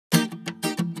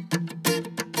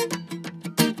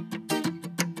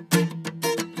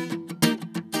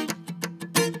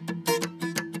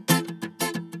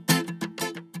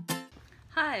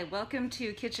Hi, welcome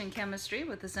to Kitchen Chemistry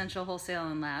with Essential Wholesale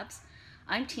and Labs.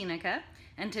 I'm Teeneke,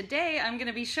 and today I'm going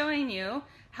to be showing you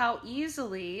how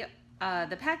easily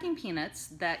the packing peanuts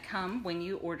that come when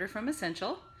you order from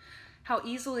Essential, how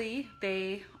easily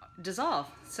they dissolve.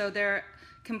 So they're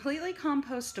completely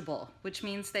compostable, which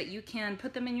means that you can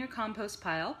put them in your compost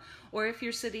pile, or if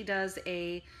your city does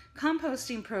a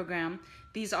composting program,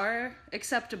 these are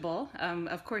acceptable.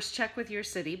 Of course, check with your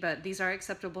city, but these are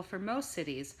acceptable for most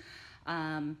cities.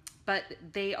 But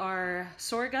they are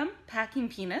sorghum packing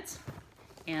peanuts,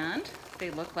 and they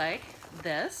look like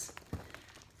this.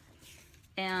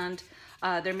 And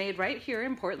they're made right here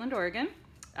in Portland, Oregon.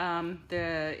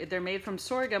 They're made from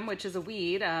sorghum, which is a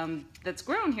weed that's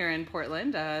grown here in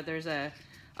Portland. There's a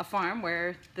farm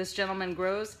where this gentleman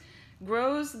grows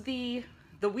the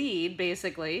weed,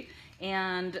 basically,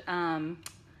 and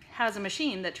has a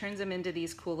machine that turns them into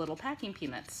these cool little packing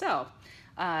peanuts. So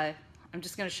I'm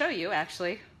just going to show you,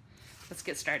 actually. Let's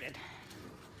get started.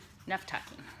 Enough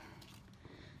talking.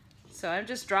 So I'm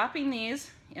just dropping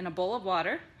these in a bowl of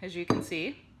water, as you can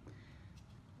see.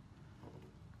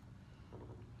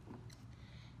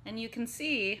 And you can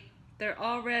see they're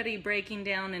already breaking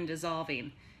down and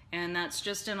dissolving, and that's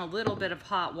just in a little bit of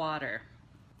hot water.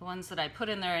 The ones that I put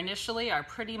in there initially are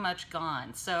pretty much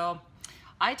gone. So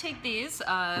I take these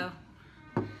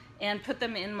and put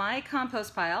them in my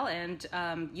compost pile and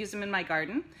use them in my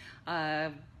garden.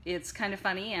 It's kind of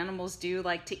funny, animals do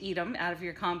like to eat them out of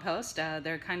your compost.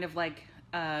 They're kind of like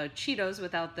Cheetos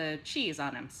without the cheese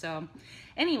on them. So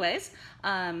anyways,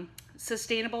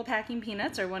 sustainable packing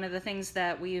peanuts are one of the things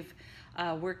that we've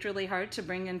worked really hard to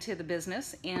bring into the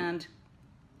business, and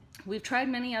we've tried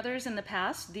many others in the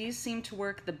past. These seem to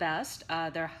work the best.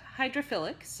 They're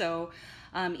hydrophilic, so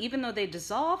even though they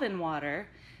dissolve in water,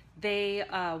 they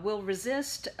will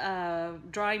resist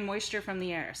drawing moisture from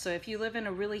the air. So if you live in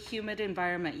a really humid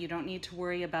environment, you don't need to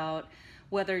worry about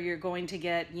whether you're going to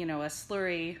get, you know, a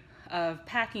slurry of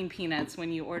packing peanuts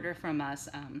when you order from us.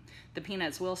 The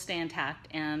peanuts will stay intact,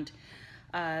 and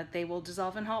they will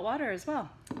dissolve in hot water as well.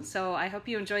 So I hope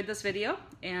you enjoyed this video,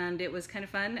 and it was kind of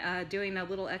fun doing a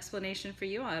little explanation for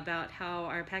you about how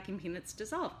our packing peanuts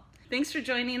dissolve. Thanks for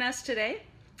joining us today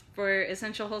for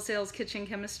Essential Wholesale's Kitchen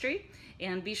Chemistry,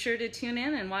 and be sure to tune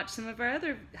in and watch some of our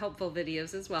other helpful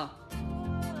videos as well.